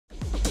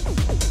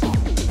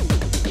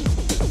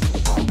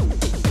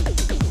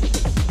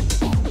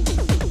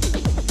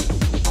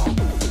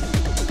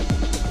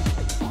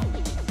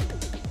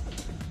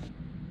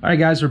All right,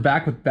 guys, we're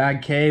back with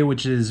Bag K,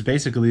 which is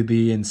basically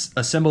the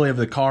assembly of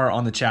the car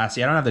on the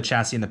chassis. I don't have the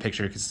chassis in the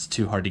picture because it's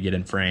too hard to get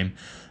in frame,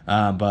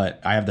 but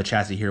I have the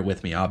chassis here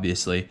with me,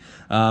 obviously.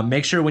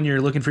 Make sure when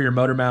you're looking for your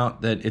motor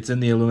mount that it's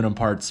in the aluminum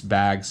parts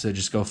bag, so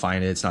just go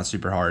find it. It's not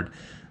super hard,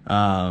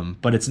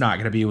 but it's not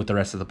going to be with the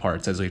rest of the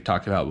parts, as we've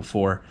talked about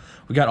before.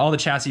 We got all the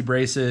chassis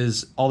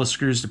braces, all the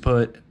screws to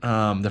put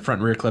the front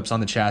and rear clips on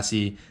the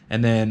chassis,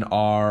 and then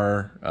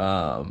our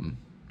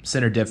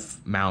center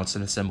diff mounts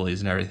and assemblies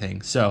and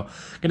everything. So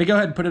I'm gonna go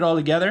ahead and put it all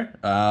together,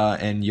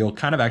 and you'll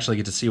kind of actually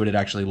get to see what it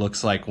actually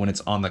looks like when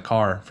it's on the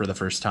car for the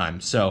first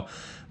time. So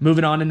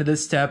moving on into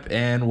this step,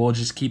 and we'll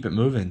just keep it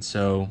moving.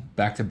 So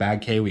back to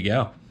Bag K we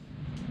go.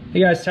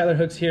 Hey guys, Tyler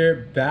Hooks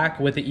here, back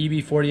with the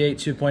EB48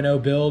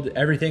 2.0 build.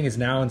 Everything is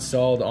now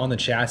installed on the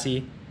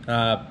chassis.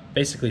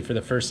 Basically for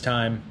the first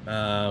time,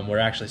 we're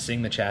actually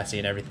seeing the chassis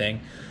and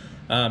everything.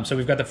 So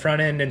we've got the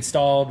front end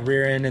installed,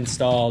 rear end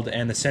installed,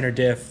 and the center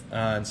diff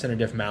and center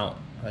diff mount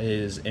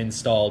is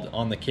installed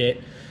on the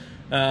kit.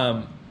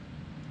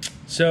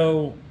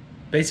 So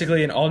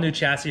basically an all new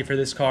chassis for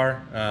this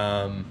car,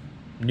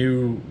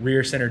 new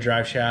rear center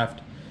drive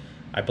shaft,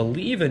 I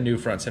believe a new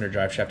front center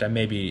drive shaft. I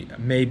may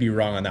be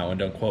wrong on that one,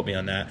 don't quote me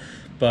on that,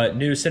 but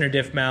new center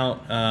diff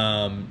mount,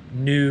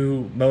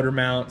 new motor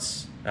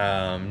mounts,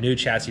 new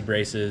chassis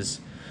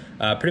braces.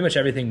 Pretty much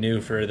everything new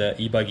for the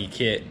e-buggy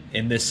kit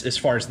in this, as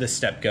far as this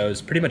step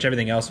goes. Pretty much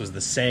everything else was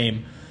the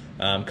same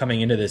coming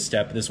into this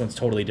step. This one's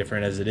totally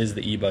different as it is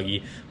the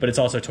e-buggy, but it's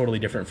also totally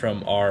different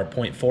from our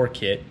 0.4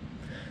 kit.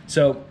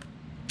 So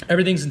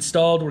everything's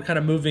installed. We're kind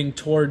of moving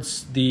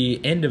towards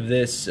the end of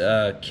this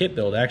kit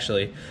build,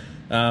 actually.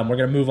 We're going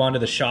to move on to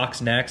the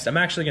shocks next. I'm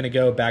actually going to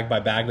go bag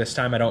by bag this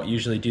time. I don't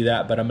usually do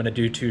that, but I'm going to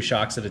do 2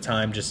 shocks at a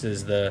time just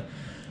as the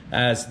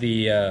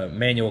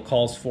manual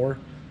calls for.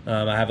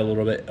 I have a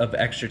little bit of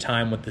extra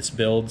time with this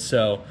build,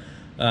 so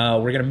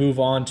we're going to move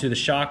on to the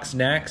shocks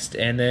next,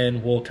 and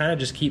then we'll kind of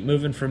just keep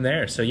moving from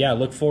there. So yeah,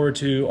 look forward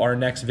to our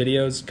next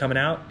videos coming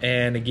out.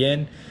 And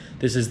again,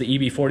 this is the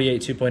EB48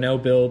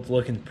 2.0 build,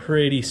 looking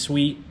pretty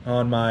sweet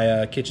on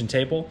my kitchen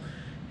table,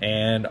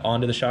 and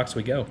onto the shocks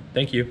we go.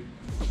 Thank you.